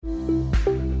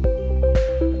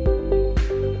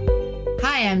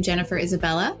Hi, I'm Jennifer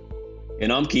Isabella.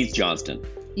 And I'm Keith Johnston.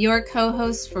 Your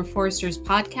co-host for Forrester's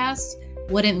podcast,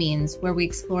 What It Means, where we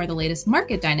explore the latest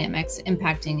market dynamics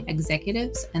impacting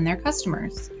executives and their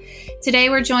customers.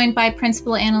 Today, we're joined by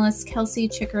Principal Analyst Kelsey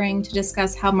Chickering to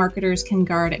discuss how marketers can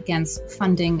guard against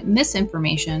funding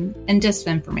misinformation and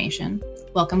disinformation.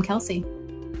 Welcome, Kelsey.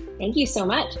 Thank you so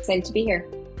much. Excited to be here.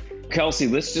 Kelsey,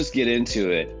 let's just get into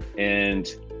it. And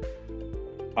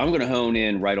I'm going to hone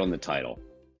in right on the title.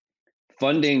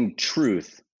 Funding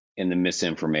truth in the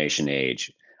misinformation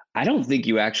age. I don't think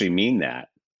you actually mean that.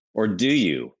 Or do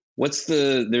you? There's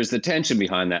the tension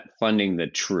behind that, funding the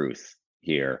truth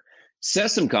here.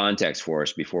 Set some context for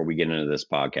us before we get into this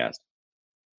podcast.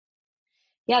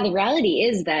 Yeah, the reality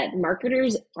is that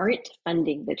marketers aren't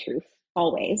funding the truth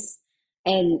always.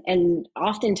 And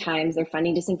oftentimes they're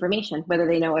funding disinformation, whether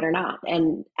they know it or not.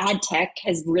 And ad tech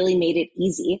has really made it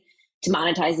easy to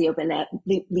monetize the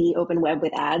open web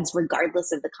with ads,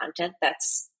 regardless of the content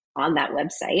that's on that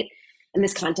website. And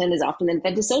this content is often then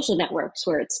fed to social networks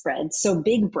where it spreads. So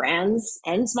big brands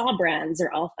and small brands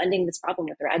are all funding this problem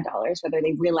with their ad dollars, whether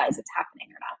they realize it's happening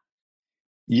or not.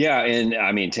 Yeah, and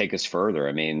I mean, take us further.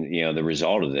 I mean, the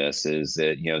result of this is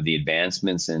that, the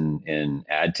advancements in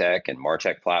ad tech and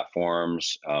MarTech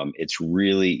platforms, it's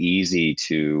really easy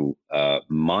to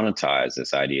monetize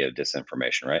this idea of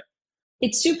disinformation, right?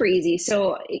 It's super easy.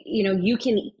 So, you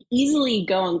can easily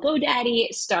go on GoDaddy,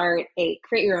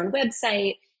 create your own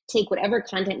website, take whatever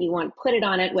content you want, put it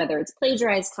on it, whether it's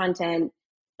plagiarized content,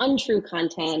 untrue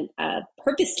content,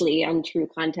 purposely untrue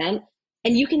content,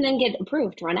 and you can then get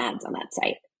approved to run ads on that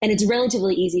site. And it's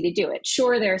relatively easy to do it.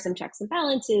 Sure, there are some checks and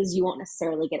balances. You won't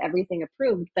necessarily get everything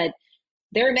approved, but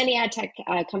there are many ad tech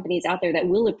companies out there that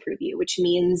will approve you, which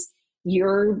means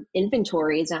your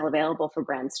inventory is now available for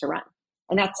brands to run.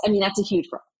 And that's a huge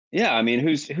problem. Yeah, I mean,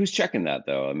 who's checking that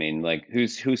though? I mean, like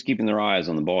who's keeping their eyes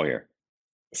on the ball here?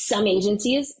 Some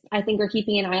agencies, I think, are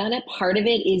keeping an eye on it. Part of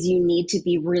it is you need to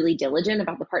be really diligent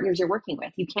about the partners you're working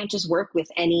with. You can't just work with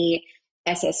any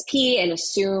SSP and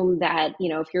assume that,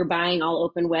 if you're buying all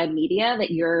open web media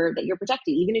that you're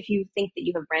protected, even if you think that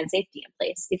you have brand safety in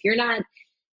place. If you're not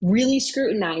really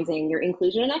scrutinizing your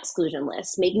inclusion and exclusion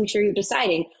list, making sure you're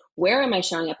deciding where am I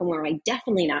showing up and where am I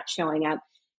definitely not showing up,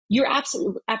 you're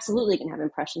absolutely going to have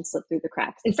impressions slip through the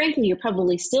cracks. And frankly, you're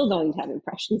probably still going to have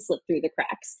impressions slip through the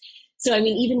cracks. So,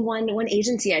 even one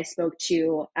agency I spoke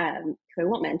to, who I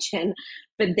won't mention,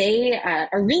 but they are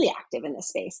really active in this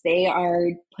space. They are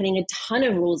putting a ton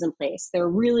of rules in place. They're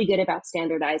really good about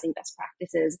standardizing best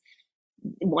practices.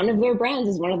 One of their brands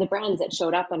is one of the brands that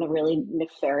showed up on a really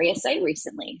nefarious site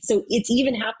recently. So it's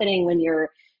even happening when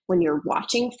you're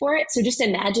watching for it. So just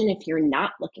imagine if you're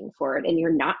not looking for it and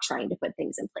you're not trying to put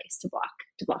things in place to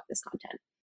block this content.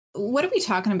 What are we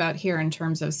talking about here in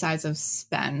terms of size of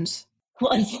spend?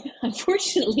 Well,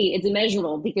 unfortunately, it's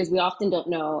immeasurable because we often don't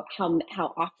know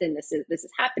how often this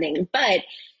is happening. But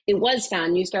it was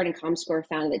found, NewsGuard and Comscore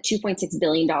found that $2.6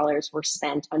 billion were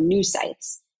spent on news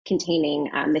sites containing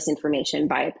misinformation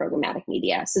via programmatic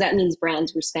media. So that means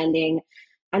brands were spending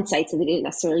on sites that they didn't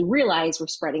necessarily realize were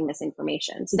spreading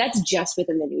misinformation. So that's just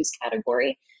within the news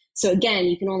category. So again,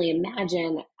 you can only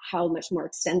imagine how much more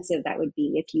extensive that would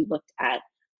be if you looked at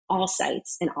all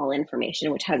sites and all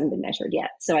information, which hasn't been measured yet.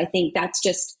 So I think that's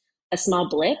just a small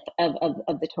blip of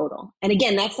the total. And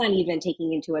again, that's not even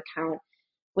taking into account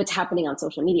what's happening on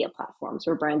social media platforms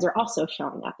where brands are also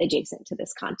showing up adjacent to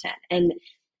this content. And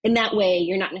in that way,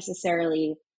 you're not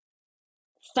necessarily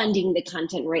funding the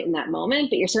content right in that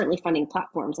moment, but you're certainly funding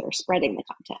platforms that are spreading the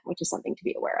content, which is something to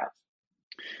be aware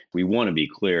of. We want to be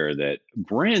clear that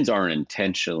brands aren't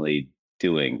intentionally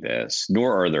doing this,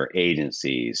 nor are there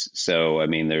agencies. So,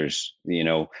 there's,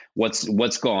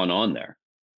 what's going on there?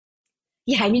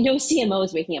 Yeah, no CMO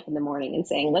is waking up in the morning and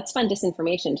saying, let's fund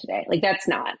disinformation today. Like, that's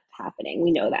not happening.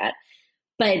 We know that.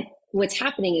 But what's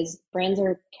happening is brands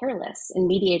are careless and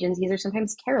media agencies are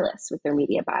sometimes careless with their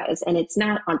media buys. And it's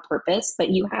not on purpose, but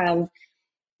you have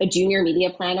a junior media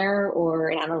planner or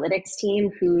an analytics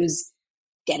team who's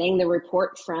getting the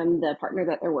report from the partner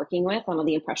that they're working with on all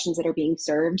the impressions that are being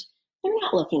served. They're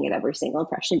not looking at every single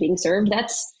impression being served.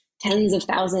 That's tens of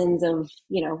thousands of,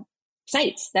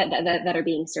 sites that are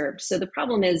being served. So the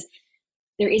problem is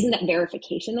there isn't that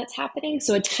verification that's happening.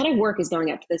 So a ton of work is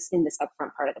going up to this in this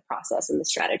upfront part of the process and the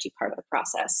strategy part of the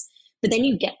process. But then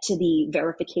you get to the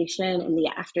verification and the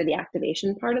after the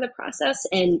activation part of the process,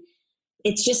 and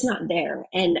it's just not there.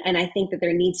 And I think that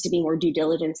there needs to be more due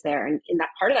diligence there. And in that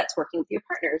part of that's working with your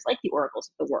partners like the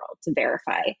Oracles of the world to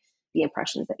verify the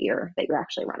impressions that you're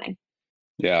actually running.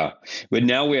 Yeah. But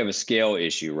now we have a scale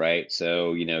issue, right?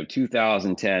 So,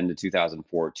 2010 to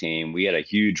 2014, we had a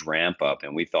huge ramp up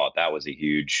and we thought that was a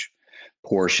huge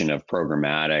portion of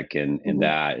programmatic and Hmm.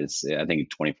 that is, I think in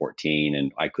 2014,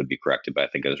 and I could be corrected, but I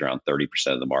think it was around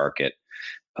 30% of the market.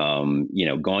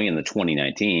 Going into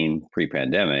 2019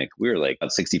 pre-pandemic, we were like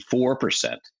at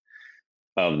 64%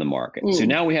 of the market. So Mm.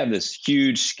 now we have this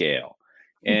huge scale.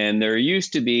 And there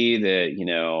used to be that,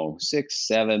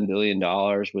 $6-7 billion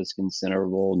was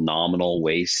considerable nominal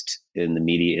waste in the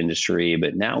media industry.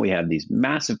 But now we have these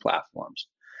massive platforms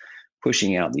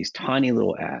pushing out these tiny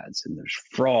little ads, and there's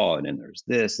fraud, and there's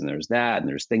this, and there's that, and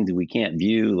there's things that we can't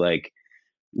view. Like,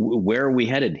 where are we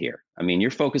headed here? I mean,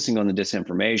 you're focusing on the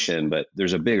disinformation, but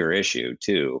there's a bigger issue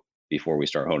too before we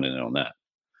start honing in on that.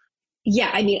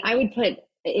 Yeah, I mean, I would put,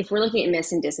 if we're looking at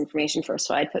mis and disinformation first,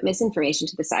 so I'd put misinformation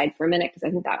to the side for a minute because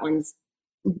I think that one's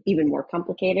even more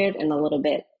complicated and a little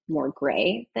bit more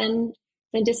gray than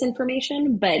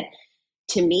disinformation. But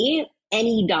to me,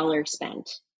 any dollar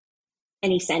spent,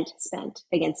 any cent spent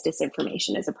against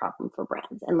disinformation is a problem for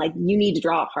brands. And like you need to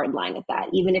draw a hard line at that,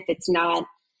 even if it's not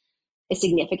a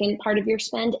significant part of your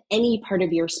spend, any part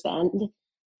of your spend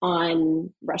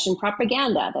on Russian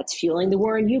propaganda that's fueling the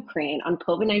war in Ukraine, on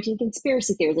COVID-19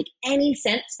 conspiracy theories, like any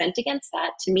cent spent against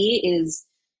that to me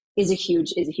is a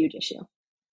huge issue.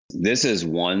 This is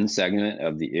one segment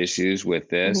of the issues with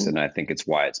this, Mm-hmm. and I think it's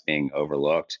why it's being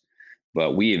overlooked.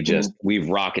 But we've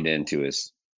rocketed into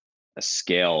a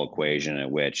scale equation at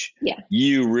which Yeah.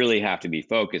 you really have to be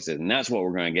focused. And that's what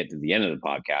we're going to get to the end of the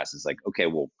podcast. It's like, okay,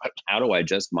 well, how do I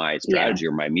adjust my strategy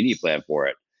or my media plan for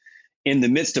it in the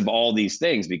midst of all these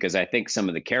things? Because I think some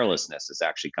of the carelessness is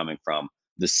actually coming from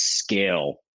the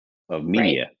scale of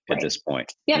media at this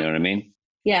point. Yeah. You know what I mean?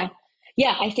 Yeah.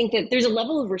 Yeah. I think that there's a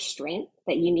level of restraint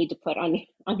that you need to put on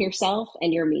yourself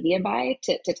and your media buy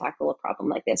to tackle a problem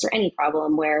like this, or any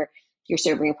problem where you're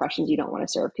serving impressions you don't want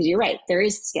to serve. Because you're right, there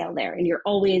is scale there. And you're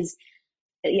always,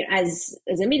 as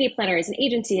a media planner, as an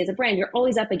agency, as a brand, you're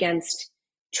always up against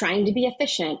trying to be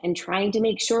efficient and trying to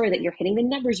make sure that you're hitting the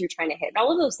numbers you're trying to hit.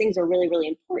 All of those things are really, really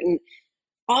important.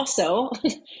 Also,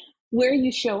 where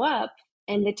you show up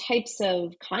and the types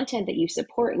of content that you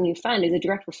support and you fund is a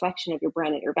direct reflection of your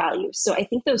brand and your values. So I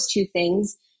think those two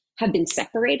things have been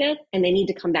separated and they need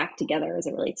to come back together as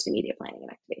it relates to media planning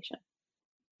and activation.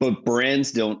 But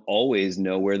brands don't always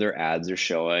know where their ads are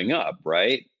showing up,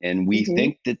 right? And we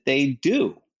think that they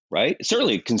do, right?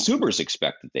 Certainly consumers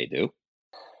expect that they do.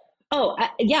 Oh,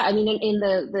 yeah. I mean, in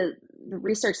the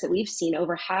research that we've seen,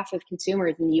 over half of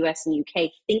consumers in the US and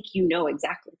UK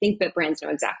think that brands know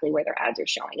exactly where their ads are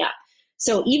showing up.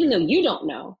 So even though you don't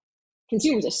know,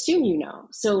 consumers assume you know.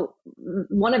 So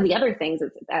one of the other things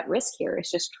that's at risk here is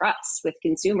just trust with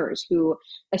consumers who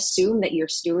assume that you're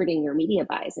stewarding your media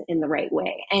buys in the right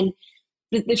way. And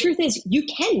the truth is, you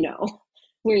can know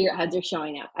where your ads are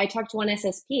showing up. I talked to one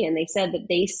SSP and they said that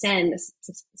they send a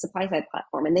supply side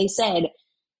platform, and they said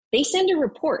they send a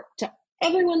report to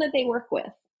everyone that they work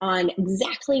with on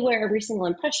exactly where every single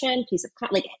impression, piece of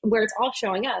like where it's all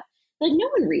showing up. Like no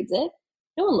one reads it.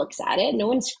 No one looks at it. No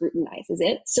one scrutinizes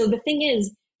it. So the thing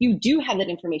is, you do have that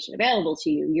information available to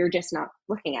you. You're just not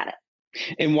looking at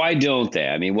it. And why don't they?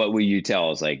 I mean, what will you tell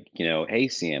us? Like, hey,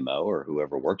 CMO or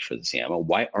whoever works for the CMO,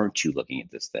 why aren't you looking at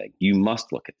this thing? You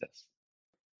must look at this.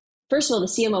 First of all, the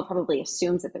CMO probably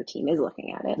assumes that their team is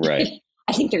looking at it. Right.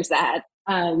 I think there's that.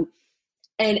 And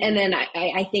then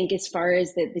I think as far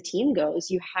as the team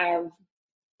goes, you have,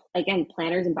 again,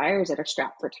 planners and buyers that are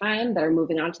strapped for time, that are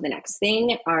moving on to the next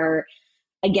thing, are,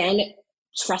 again,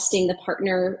 trusting the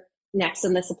partner next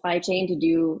in the supply chain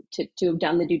to have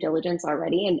done the due diligence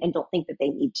already and don't think that they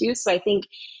need to. So I think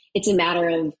it's a matter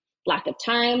of lack of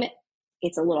time.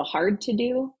 It's a little hard to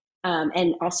do.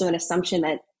 And also an assumption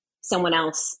that someone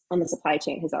else on the supply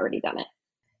chain has already done it.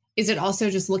 Is it also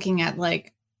just looking at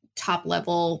like top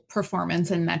level performance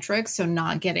and metrics? So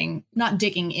not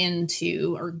digging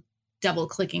into or double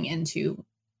clicking into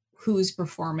who's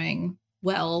performing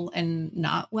well and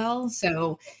not well.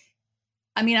 So,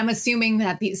 I mean, I'm assuming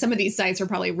that some of these sites are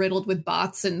probably riddled with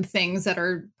bots and things that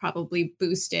are probably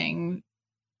boosting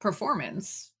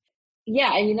performance.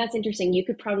 Yeah, I mean, that's interesting. You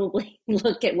could probably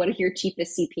look at what are your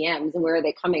cheapest CPMs and where are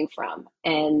they coming from.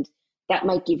 And that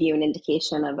might give you an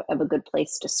indication of a good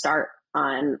place to start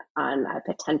on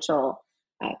potential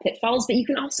pitfalls. But you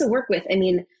can also work with, I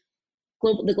mean,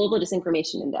 the Global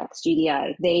Disinformation Index,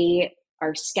 GDI, they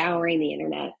are scouring the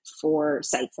internet for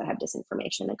sites that have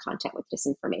disinformation and content with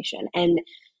disinformation. And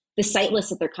the site list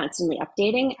that they're constantly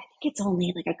updating, I think it's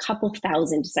only like a couple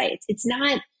thousand sites. It's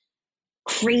not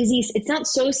crazy. It's not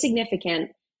so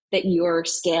significant that your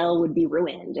scale would be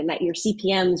ruined and that your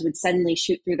CPMs would suddenly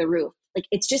shoot through the roof. Like,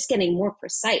 it's just getting more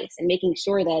precise and making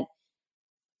sure that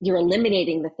you're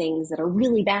eliminating the things that are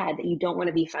really bad that you don't want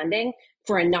to be funding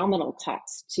for a nominal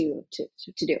cost to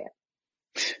do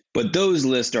it. But those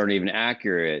lists aren't even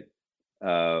accurate,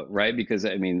 right? Because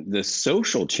I mean, the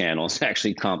social channels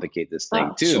actually complicate this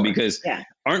thing too, sure. because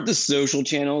aren't the social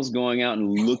channels going out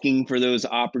and looking for those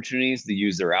opportunities to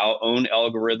use their own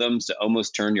algorithms to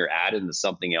almost turn your ad into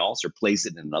something else or place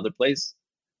it in another place?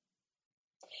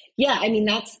 Yeah, I mean,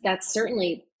 that's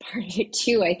certainly part of it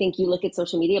too. I think you look at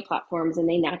social media platforms and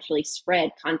they naturally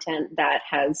spread content that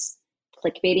has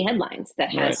clickbaity headlines,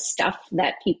 that has stuff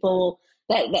that people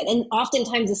that and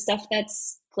oftentimes the stuff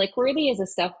that's clickworthy is the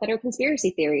stuff that are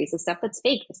conspiracy theories, the stuff that's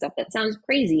fake, the stuff that sounds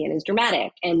crazy and is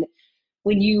dramatic. And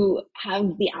when you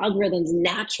have the algorithms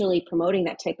naturally promoting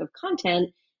that type of content,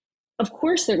 of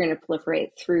course they're going to proliferate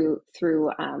through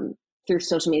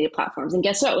social media platforms. And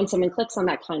guess what? When someone clicks on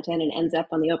that content and ends up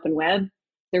on the open web,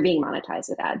 they're being monetized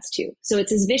with ads too. So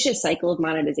it's this vicious cycle of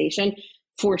monetization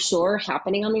for sure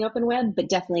happening on the open web, but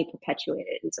definitely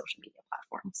perpetuated in social media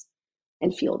platforms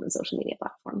and fueled in social media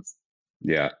platforms.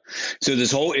 Yeah. So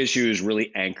this whole issue is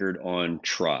really anchored on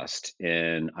trust.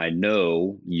 And I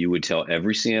know you would tell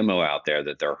every CMO out there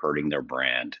that they're hurting their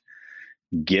brand.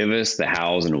 Give us the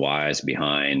hows and whys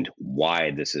behind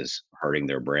why this is hurting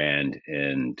their brand.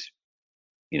 And,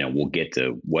 we'll get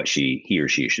to what he or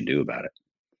she should do about it.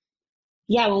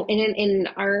 Yeah. Well, in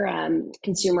our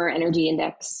Consumer Energy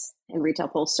Index and Retail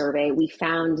Pulse survey, we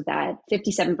found that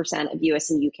 57% of US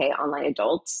and UK online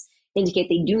adults indicate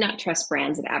they do not trust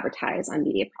brands that advertise on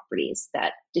media properties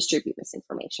that distribute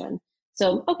misinformation.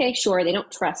 So, okay, sure, they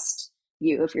don't trust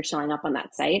you if you're showing up on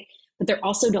that site, but they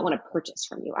also don't want to purchase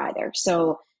from you either.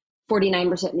 So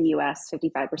 49% in the US,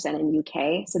 55% in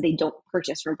UK, so they don't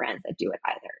purchase from brands that do it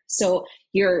either. So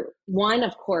you're, one,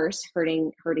 of course,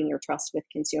 hurting your trust with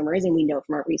consumers. And we know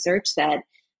from our research that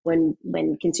when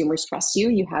consumers trust you,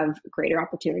 you have greater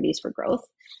opportunities for growth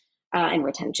and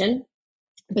retention.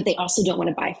 But they also don't want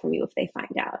to buy from you if they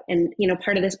find out. And,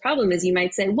 part of this problem is you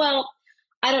might say, well,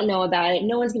 I don't know about it.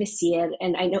 No one's going to see it.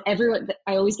 And I know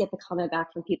I always get the comment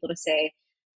back from people to say,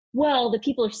 well, the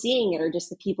people are seeing it are just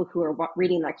the people who are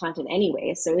reading that content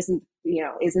anyway. So isn't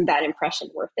that impression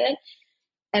worth it?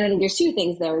 And I think there's two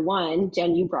things there. One,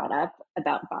 Jen, you brought up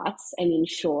about bots. I mean,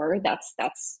 sure, that's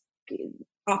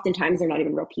oftentimes they're not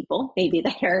even real people, maybe,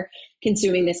 that are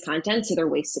consuming this content. So they're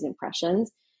wasted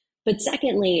impressions. But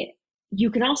secondly, you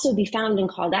can also be found and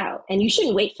called out, and you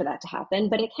shouldn't wait for that to happen,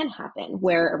 but it can happen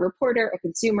where a reporter, a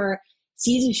consumer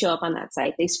sees you show up on that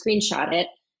site, they screenshot it,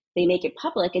 they make it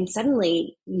public, and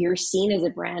suddenly you're seen as a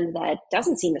brand that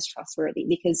doesn't seem as trustworthy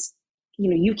because,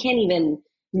 you can't even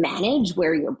manage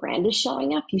where your brand is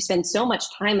showing up. You spend so much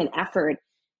time and effort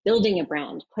building a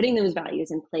brand, putting those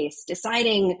values in place,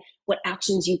 deciding what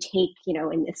actions you take,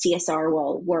 in the CSR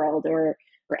world or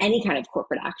any kind of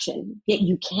corporate action, yet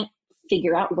you can't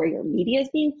figure out where your media is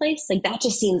being placed. Like, that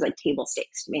just seems like table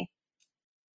stakes to me.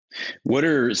 What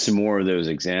are some more of those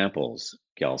examples,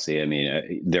 Kelsey? I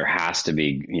mean, there has to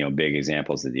be, big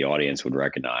examples that the audience would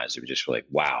recognize. It would just be like,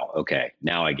 wow, okay,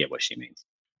 now I get what she means.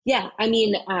 Yeah, I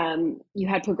mean, you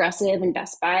had Progressive and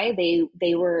Best Buy.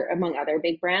 They were, among other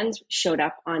big brands, showed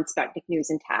up on Sputnik News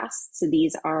and TASS. So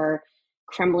these are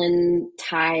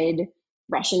Kremlin-tied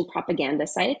Russian propaganda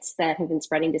sites that have been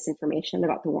spreading disinformation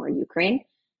about the war in Ukraine.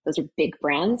 Those are big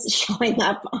brands showing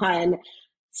up on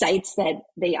sites that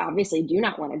they obviously do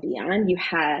not want to be on. You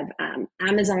have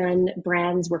Amazon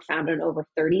brands were found on over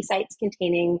 30 sites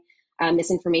containing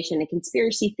misinformation and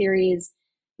conspiracy theories.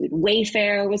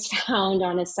 Wayfair was found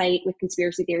on a site with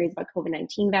conspiracy theories about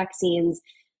COVID-19 vaccines.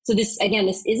 So this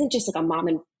isn't just like a mom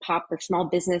and pop or small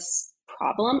business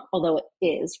problem, although it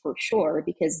is for sure,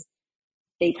 because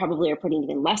they probably are putting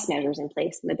even less measures in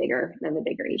place than the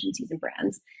bigger agencies and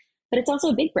brands. But it's also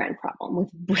a big brand problem with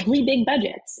really big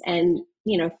budgets and,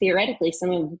 theoretically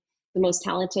some of the most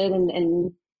talented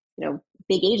and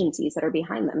big agencies that are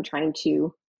behind them trying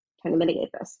to mitigate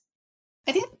this.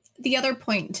 I think the other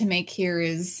point to make here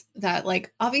is that,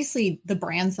 obviously the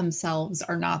brands themselves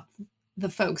are not the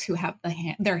folks who have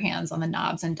their hands on the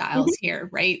knobs and dials here,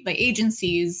 right? The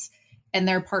agencies and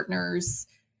their partners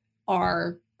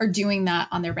are doing that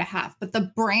on their behalf, but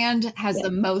the brand has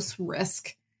the most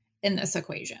risk in this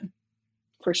equation.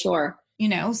 For sure.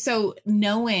 So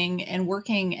knowing and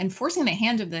working and forcing the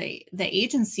hand of the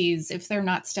agencies, if they're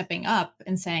not stepping up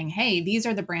and saying, hey, these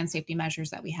are the brand safety measures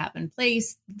that we have in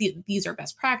place. These are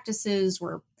best practices.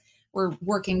 We're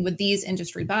working with these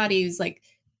industry bodies. Like,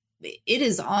 it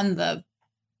is on the,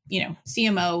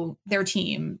 CMO, their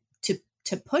team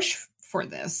to push for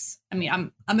this? I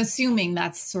mean, I'm assuming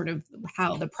that's sort of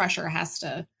how the pressure has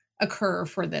to occur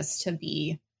for this to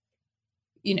be,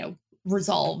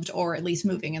 resolved or at least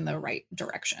moving in the right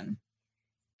direction.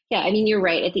 Yeah, I mean, you're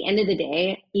right. At the end of the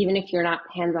day, even if you're not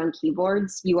hands on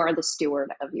keyboards, you are the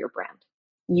steward of your brand.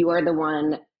 You are the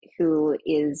one who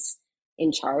is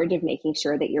in charge of making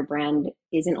sure that your brand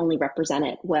isn't only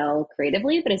represented well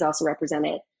creatively, but is also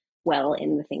represented well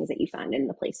in the things that you find, in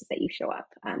the places that you show up,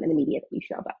 in the media that you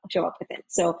show up within.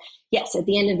 So yes, at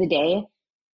the end of the day,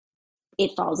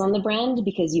 it falls on the brand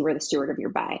because you are the steward of your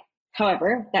buy.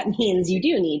 However, that means you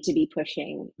do need to be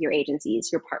pushing your agencies,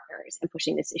 your partners, and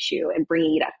pushing this issue and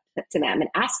bringing it up to them and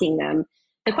asking them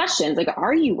the questions like,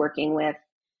 are you working with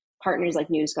partners like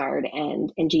NewsGuard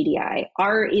and GDI?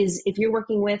 If you're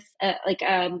working with a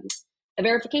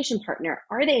verification partner,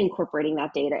 are they incorporating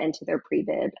that data into their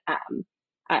pre-bid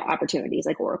opportunities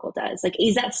like Oracle does? Like,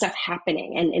 is that stuff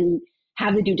happening? And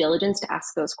have the due diligence to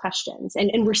ask those questions.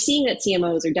 And we're seeing that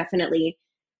CMOs are definitely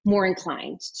more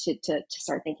inclined to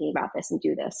start thinking about this and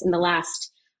do this. In the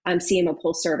last CMO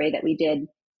Pulse survey that we did,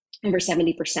 over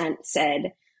 70%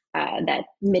 said that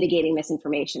mitigating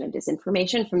misinformation and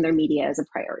disinformation from their media is a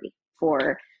priority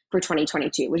for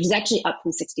 2022, which is actually up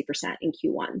from 60% in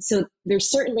Q1. So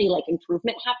there's certainly like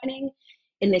improvement happening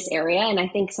in this area. And I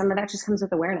think some of that just comes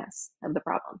with awareness of the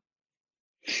problem.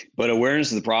 But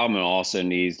awareness of the problem also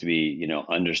needs to be,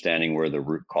 understanding where the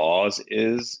root cause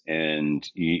is. And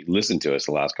you listen to us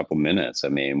the last couple of minutes. I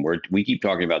mean, we keep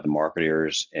talking about the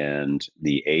marketers and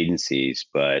the agencies,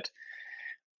 but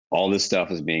all this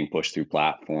stuff is being pushed through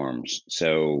platforms.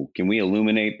 So can we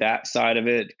illuminate that side of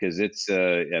it? Because it's,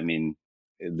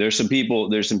 there's some people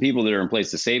that are in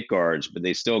place to safeguards, but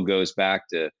they still goes back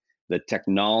to the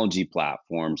technology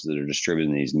platforms that are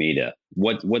distributing these media.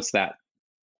 What's that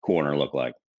corner look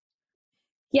like?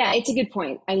 Yeah, it's a good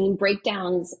point. I mean,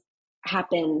 breakdowns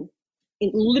happen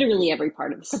in literally every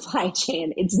part of the supply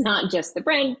chain. It's not just the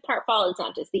brand part fault. It's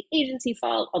not just the agency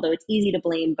fault, although it's easy to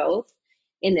blame both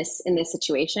in this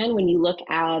situation. When you look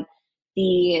at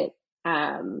the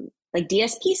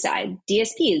DSP side,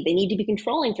 DSPs, they need to be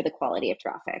controlling for the quality of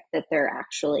traffic that they're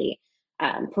actually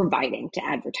providing to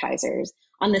advertisers.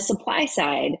 On the supply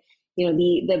side,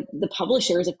 the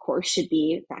publishers, of course, should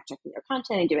be fact checking their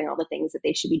content and doing all the things that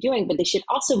they should be doing, but they should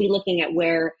also be looking at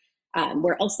where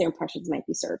else their impressions might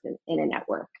be served in a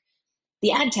network.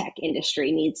 The ad tech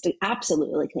industry needs to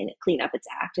absolutely clean up its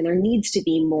act, and there needs to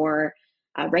be more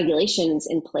regulations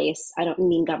in place. I don't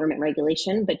mean government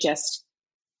regulation, but just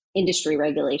industry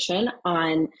regulation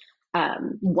on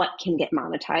what can get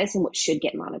monetized and what should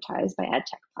get monetized by ad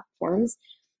tech platforms.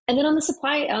 And then on the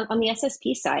supply, on the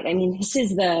SSP side, I mean, this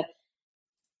is the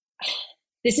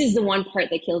one part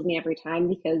that kills me every time,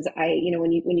 because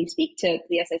when you speak to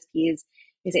the SSPs,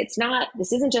 you say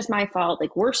this isn't just my fault.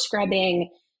 Like, we're scrubbing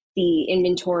the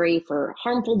inventory for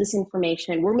harmful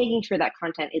disinformation. We're making sure that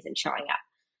content isn't showing up.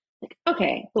 Like,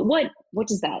 okay, but what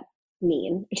does that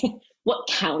mean? What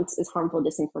counts as harmful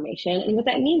disinformation? And what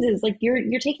that means is, like,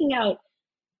 you're taking out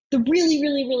the really,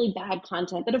 really, really bad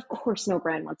content that, of course, no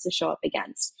brand wants to show up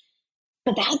against.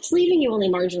 But that's leaving you only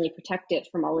marginally protected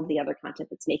from all of the other content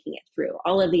that's making it through,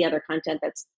 all of the other content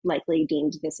that's likely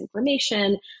deemed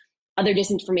disinformation, other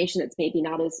disinformation that's maybe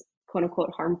not as quote unquote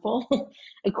harmful,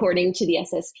 according to the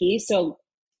SSP. So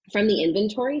from the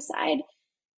inventory side,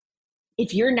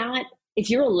 if you're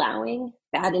allowing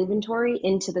bad inventory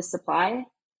into the supply,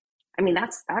 I mean,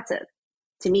 that's it.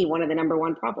 To me, one of the number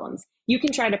one problems. You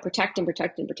can try to protect and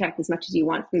protect and protect as much as you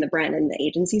want from the brand and the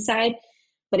agency side,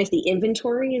 but if the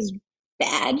inventory is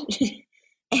bad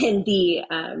and the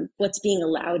what's being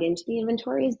allowed into the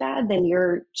inventory is bad, then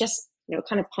you're just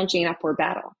kind of punching an upward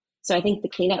battle. So I think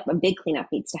a big cleanup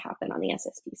needs to happen on the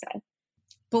SSP side.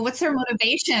 But what's their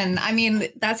motivation? I mean,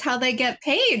 that's how they get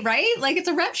paid, right? Like, it's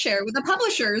a rev share with the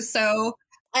publishers. So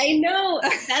I know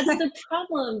that's the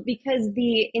problem, because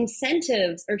the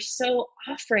incentives are so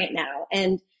off right now.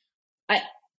 And I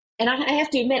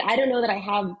have to admit, I don't know that I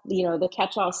have, the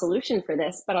catch-all solution for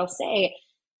this, but I'll say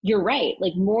you're right.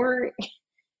 Like, more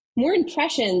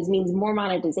impressions means more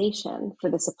monetization for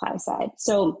the supply side.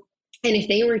 So, and if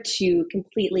they were to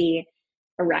completely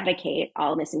eradicate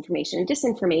all misinformation and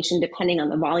disinformation, depending on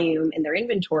the volume in their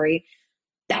inventory,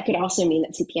 that could also mean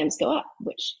that CPMs go up,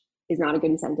 which is not a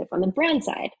good incentive on the brand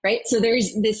side, right? So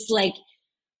there's this like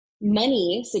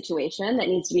money situation that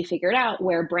needs to be figured out,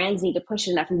 where brands need to push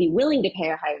enough and be willing to pay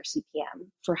a higher CPM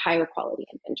for higher quality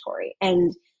inventory.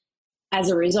 And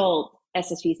as a result,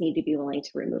 SSPs need to be willing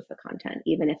to remove the content,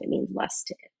 even if it means less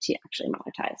to actually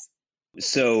monetize.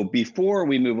 So before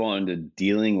we move on to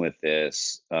dealing with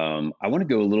this, I want to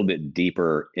go a little bit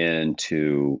deeper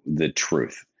into the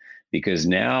truth, because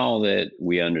now that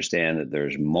we understand that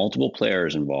there's multiple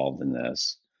players involved in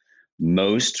this,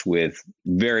 most with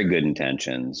very good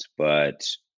intentions, but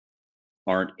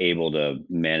aren't able to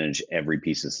manage every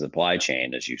piece of the supply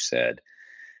chain, as you said.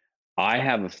 I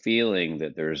have a feeling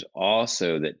that there's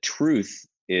also that truth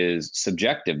is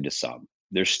subjective to some.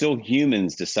 There's still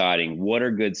humans deciding what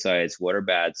are good sites, what are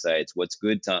bad sites, what's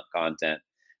good content,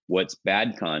 what's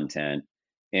bad content.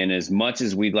 And as much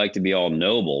as we'd like to be all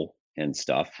noble and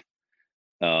stuff,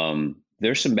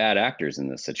 there's some bad actors in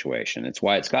this situation. It's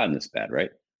why it's gotten this bad,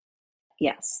 right?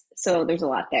 Yes. So there's a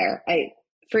lot there.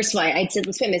 First of all, I'd said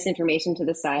let's put misinformation to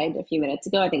the side a few minutes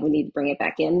ago. I think we need to bring it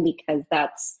back in because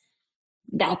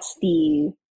that's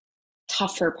the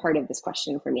tougher part of this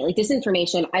question for me. Like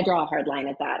disinformation, I draw a hard line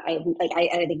at that. I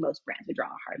think most brands would draw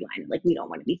a hard line. Like we don't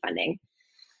want to be funding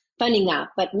that.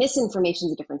 But misinformation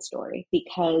is a different story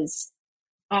because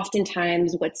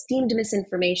oftentimes what's deemed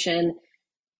misinformation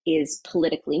is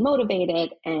politically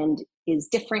motivated and is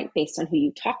different based on who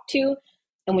you talk to.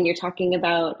 And when you're talking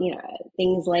about,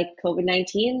 things like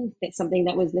COVID-19, something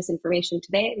that was misinformation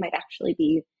today might actually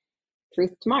be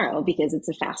truth tomorrow because it's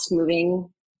a fast moving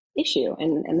issue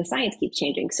and the science keeps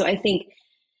changing. So I think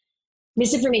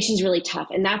misinformation is really tough.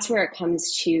 And that's where it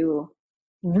comes to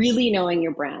really knowing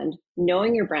your brand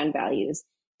values,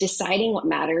 deciding what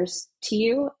matters to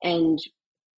you and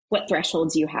what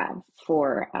thresholds you have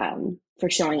for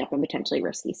showing up on potentially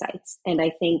risky sites. And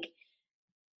I think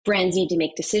brands need to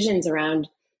make decisions around,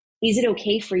 is it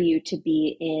okay for you to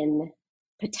be in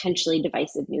potentially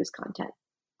divisive news content?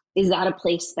 Is that a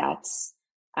place that's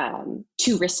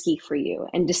too risky for you?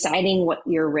 And deciding what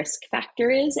your risk factor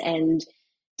is and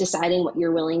deciding what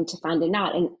you're willing to fund and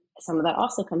not. And some of that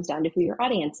also comes down to who your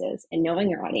audience is and knowing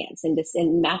your audience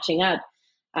and matching up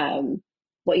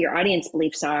what your audience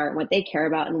beliefs are and what they care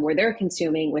about and where they're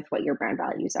consuming with what your brand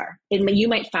values are. And you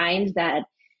might find that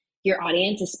your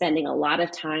audience is spending a lot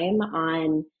of time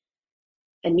on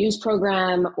a news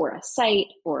program or a site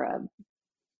or a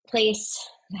place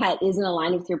that isn't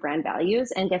aligned with your brand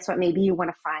values. And guess what? Maybe you want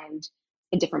to find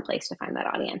a different place to find that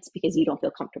audience because you don't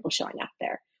feel comfortable showing up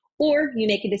there. Or you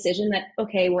make a decision that,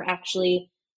 okay,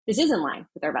 this is in line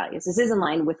with our values. This is in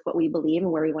line with what we believe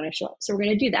and where we want to show up. So we're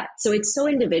going to do that. So it's so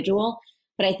individual,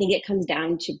 but I think it comes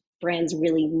down to brands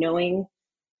really knowing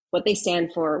what they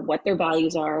stand for, what their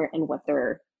values are, and what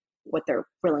they're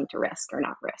willing to risk or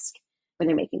not risk when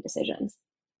they're making decisions.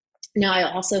 Now,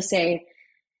 I also say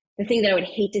the thing that I would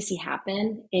hate to see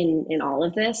happen in all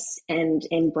of this and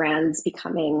in brands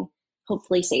becoming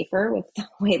hopefully safer with the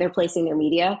way they're placing their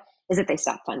media is that they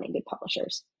stop funding good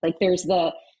publishers. Like there's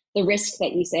the risk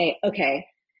that you say, okay,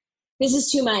 this is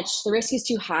too much. The risk is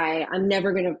too high. I'm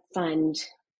never going to fund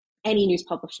any news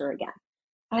publisher again.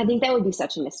 I think that would be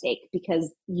such a mistake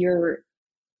because you're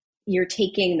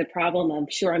taking the problem of,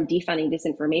 sure, I'm defunding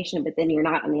disinformation, but then you're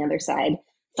not on the other side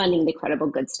funding the credible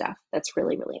good stuff. That's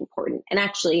really, really important and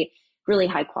actually really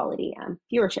high quality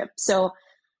viewership. So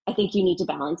I think you need to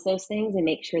balance those things and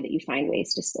make sure that you find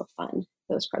ways to still fund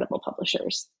those credible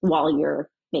publishers while you're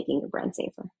making your brand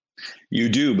safer. You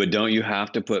do, but don't you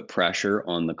have to put pressure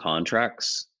on the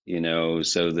contracts,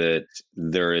 so that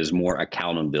there is more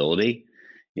accountability?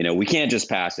 We can't just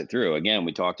pass it through. Again,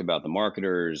 we talked about the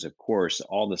marketers, of course,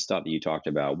 all the stuff that you talked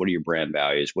about. What are your brand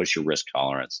values? What's your risk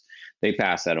tolerance? They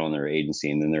pass that on their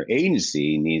agency, and then their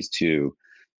agency needs to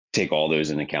take all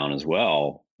those into account as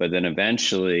well. But then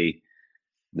eventually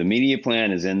the media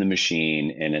plan is in the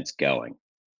machine and it's going.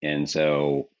 And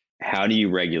so how do you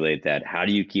regulate that? How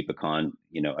do you keep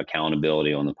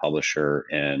accountability on the publisher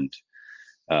and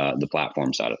the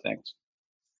platform side of things?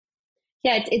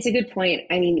 Yeah, it's a good point.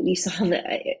 I mean,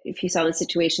 if you saw the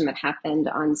situation that happened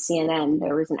on CNN,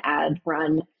 there was an ad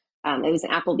run. It was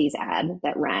an Applebee's ad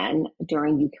that ran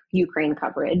during Ukraine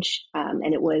coverage.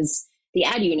 And it was, the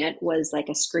ad unit was like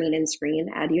a screen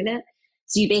ad unit.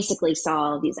 So you basically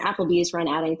saw these Applebee's run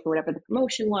adding for whatever the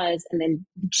promotion was. And then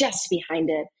just behind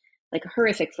it, like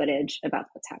horrific footage about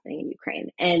what's happening in Ukraine.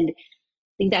 And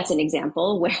I think that's an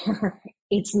example where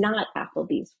it's not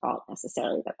Applebee's fault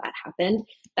necessarily that happened.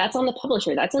 That's on the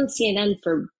publisher. That's on CNN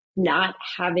for not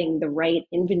having the right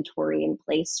inventory in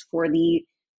place for the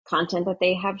content that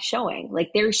they have showing. Like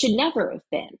there should never have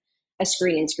been a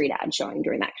screen ad showing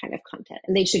during that kind of content,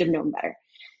 and they should have known better.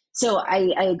 So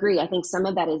I agree. I think some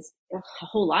of that is, a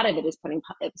whole lot of it is putting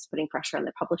pressure on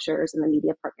the publishers and the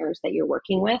media partners that you're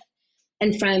working with.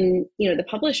 And from the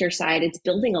publisher side, it's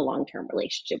building a long-term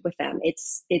relationship with them.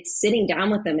 It's sitting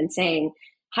down with them and saying,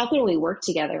 how can we work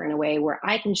together in a way where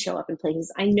I can show up in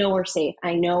places I know are safe,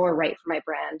 I know are right for my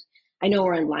brand, I know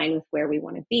we're in line with where we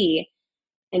want to be,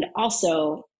 and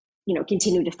also,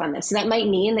 continue to fund this. So that might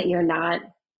mean that you're not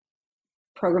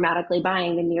programmatically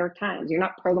buying the New York Times. You're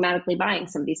not programmatically buying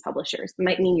some of these publishers. It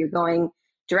might mean you're going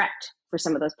direct for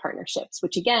some of those partnerships,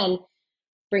 which again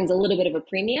brings a little bit of a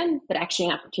premium, but actually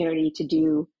an opportunity to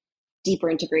do deeper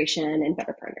integration and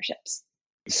better partnerships.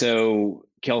 So,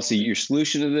 Kelsey, your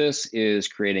solution to this is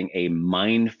creating a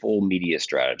mindful media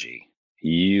strategy.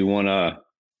 You want to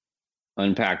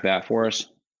unpack that for us?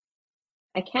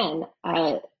 I can.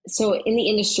 So in the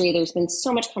industry, there's been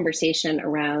so much conversation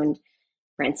around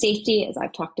brand safety, as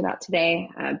I've talked about today,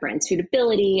 brand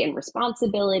suitability and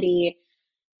responsibility.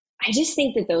 I just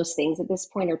think that those things at this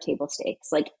point are table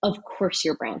stakes. Like, of course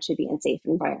your brand should be in safe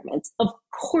environments. Of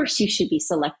course you should be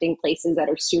selecting places that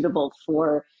are suitable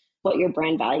for what your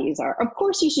brand values are. Of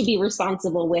course you should be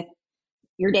responsible with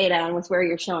your data and with where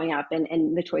you're showing up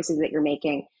and the choices that you're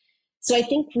making. So I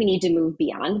think we need to move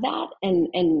beyond that.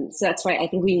 And so that's why I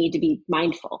think we need to be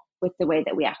mindful with the way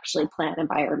that we actually plan and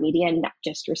buy our media, and not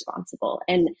just responsible.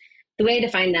 And the way to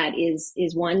find that is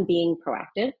one, being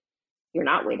proactive. You're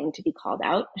not waiting to be called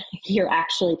out. You're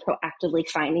actually proactively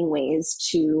finding ways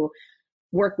to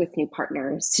work with new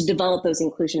partners, to develop those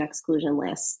inclusion-exclusion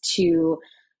lists, to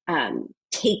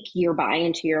take your buy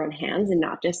into your own hands and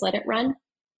not just let it run.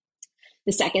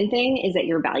 The second thing is that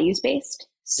you're values-based.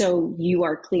 So you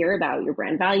are clear about your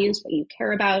brand values, what you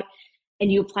care about,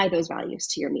 and you apply those values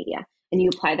to your media, and you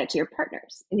apply that to your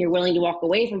partners, and you're willing to walk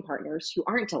away from partners who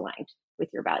aren't aligned with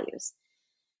your values.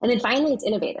 And then finally, it's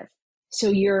innovative. So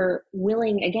you're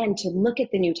willing, again, to look at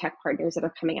the new tech partners that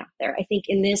are coming out there. I think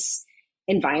in this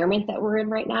environment that we're in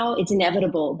right now, it's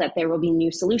inevitable that there will be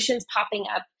new solutions popping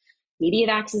up.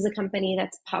 MediaVax is a company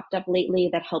that's popped up lately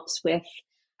that helps with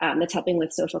that's helping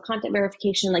with social content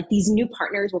verification. Like, these new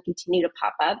partners will continue to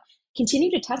pop up.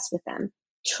 Continue to test with them.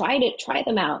 Try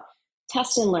them out.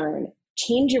 Test and learn.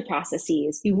 Change your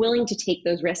processes. Be willing to take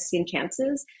those risks and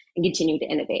chances and continue to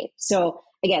innovate. So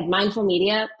again, mindful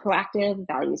media, proactive,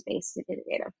 values-based, and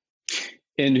innovative.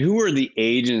 And who are the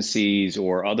agencies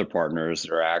or other partners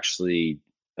that are actually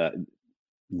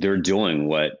they're doing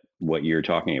what you're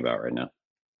talking about right now?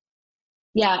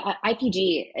 Yeah,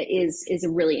 IPG is a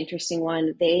really interesting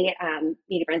one. They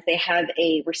Mediabrands, they have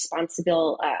a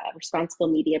responsible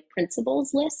media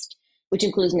principles list, which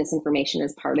includes misinformation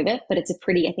as part of it. But it's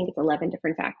I think it's 11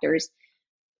 different factors,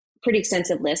 pretty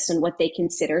extensive list on what they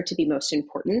consider to be most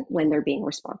important when they're being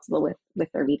responsible with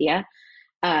their media.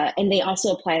 And they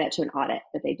also apply that to an audit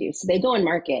that they do. So they go and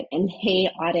market and they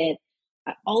audit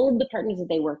all of the partners that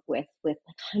they work with like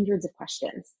hundreds of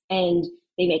questions, and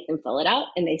they make them fill it out,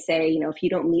 and they say, if you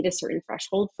don't meet a certain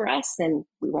threshold for us, then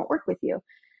we won't work with you.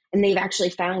 And they've actually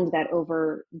found that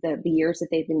over the years that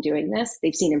they've been doing this,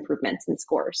 they've seen improvements in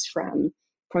scores from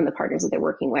the partners that they're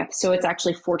working with. So it's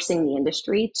actually forcing the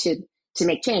industry to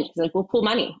make change. It's like, we'll pull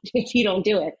money if you don't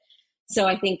do it. So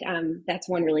I think that's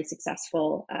one really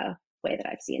successful way that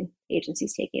I've seen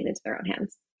agencies taking it into their own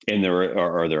hands. And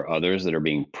are there others that are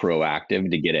being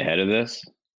proactive to get ahead of this?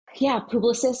 Yeah,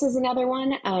 Publicis is another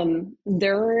one.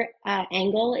 Their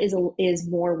angle is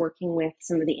more working with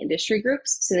some of the industry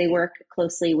groups. So they work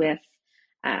closely with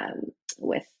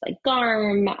like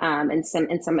GARM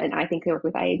and I think they work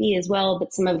with IAB as well,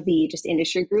 but some of the just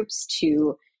industry groups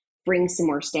to bring some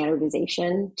more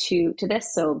standardization to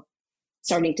this. So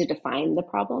starting to define the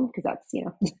problem, because that's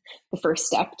the first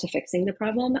step to fixing the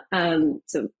problem.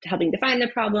 So helping define the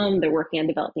problem, they're working on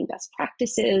developing best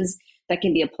practices that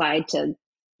can be applied to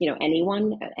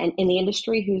anyone in the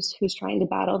industry who's trying to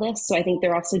battle this. So I think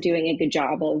they're also doing a good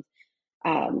job of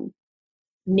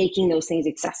making those things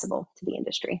accessible to the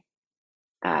industry.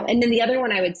 And then the other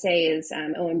one I would say is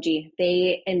OMG.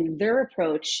 Their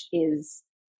approach is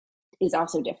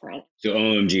also different. So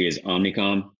OMG is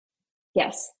Omnicom?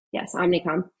 Yes,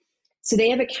 Omnicom. So they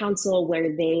have a council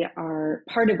where they are,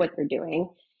 part of what they're doing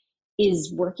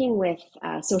is working with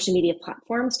social media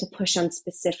platforms to push on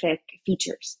specific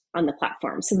features on the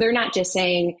platform. So they're not just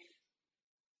saying,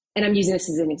 and I'm using this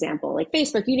as an example, like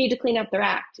Facebook, you need to clean up their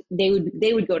act. They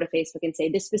would go to Facebook and say,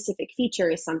 this specific feature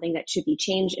is something that should be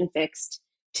changed and fixed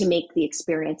to make the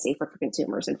experience safer for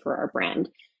consumers and for our brand.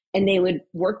 And they would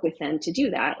work with them to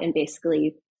do that and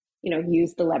basically,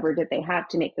 use the lever that they have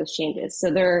to make those changes. So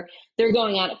they're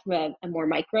going at it from a more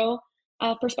micro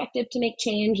perspective to make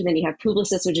change. And then you have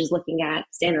Publicis, which is looking at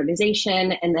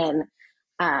standardization. And then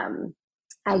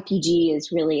IPG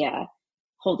is really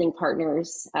holding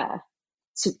partners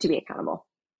to be accountable.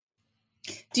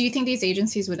 Do you think these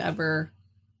agencies would ever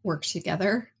work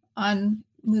together on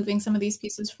moving some of these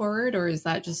pieces forward, or is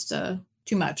that just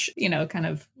too much, kind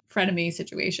of frenemy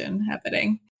situation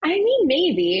happening? I mean,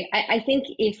 maybe. I think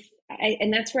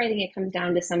and that's where I think it comes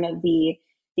down to some of the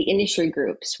industry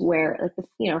groups where, like,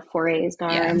 Foray is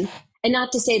gone. Yeah. And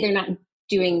not to say they're not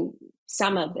doing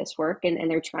some of this work and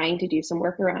they're trying to do some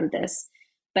work around this,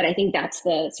 but I think that's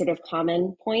the sort of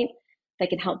common point that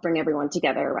can help bring everyone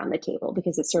together around the table,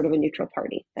 because it's sort of a neutral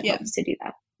party that helps to do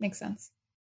that. Makes sense.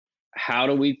 How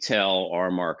do we tell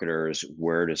our marketers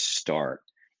where to start?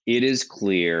 It is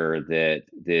clear that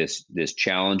this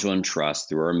challenge on trust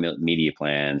through our media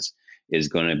plans is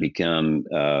going to become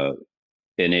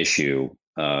an issue,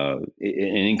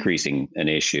 increasing an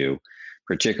issue,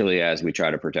 particularly as we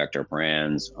try to protect our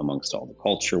brands amongst all the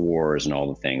culture wars and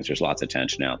all the things. There's lots of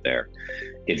tension out there.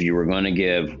 If you were going to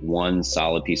give one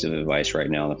solid piece of advice right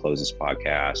now to close this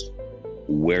podcast,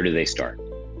 where do they start?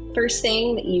 First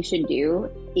thing that you should do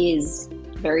is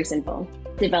very simple.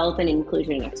 Develop an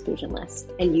inclusion and exclusion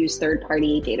list and use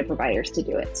third-party data providers to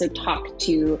do it. So talk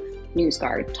to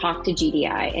NewsGuard, talk to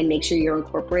GDI, and make sure you're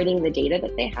incorporating the data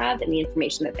that they have and the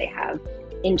information that they have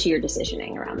into your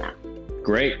decisioning around that.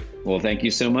 Great. Well, thank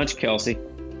you so much, Kelsey.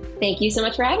 Thank you so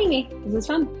much for having me. This was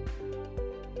fun.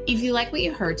 If you like what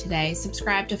you heard today,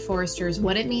 subscribe to Forrester's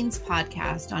What It Means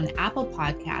podcast on Apple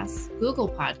Podcasts, Google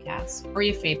Podcasts, or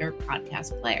your favorite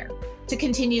podcast player. To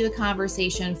continue the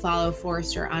conversation, follow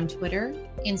Forrester on Twitter,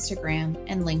 Instagram,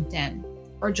 and LinkedIn,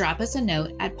 or drop us a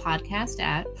note at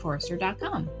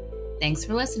podcast@forrester.com. Thanks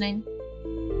for listening.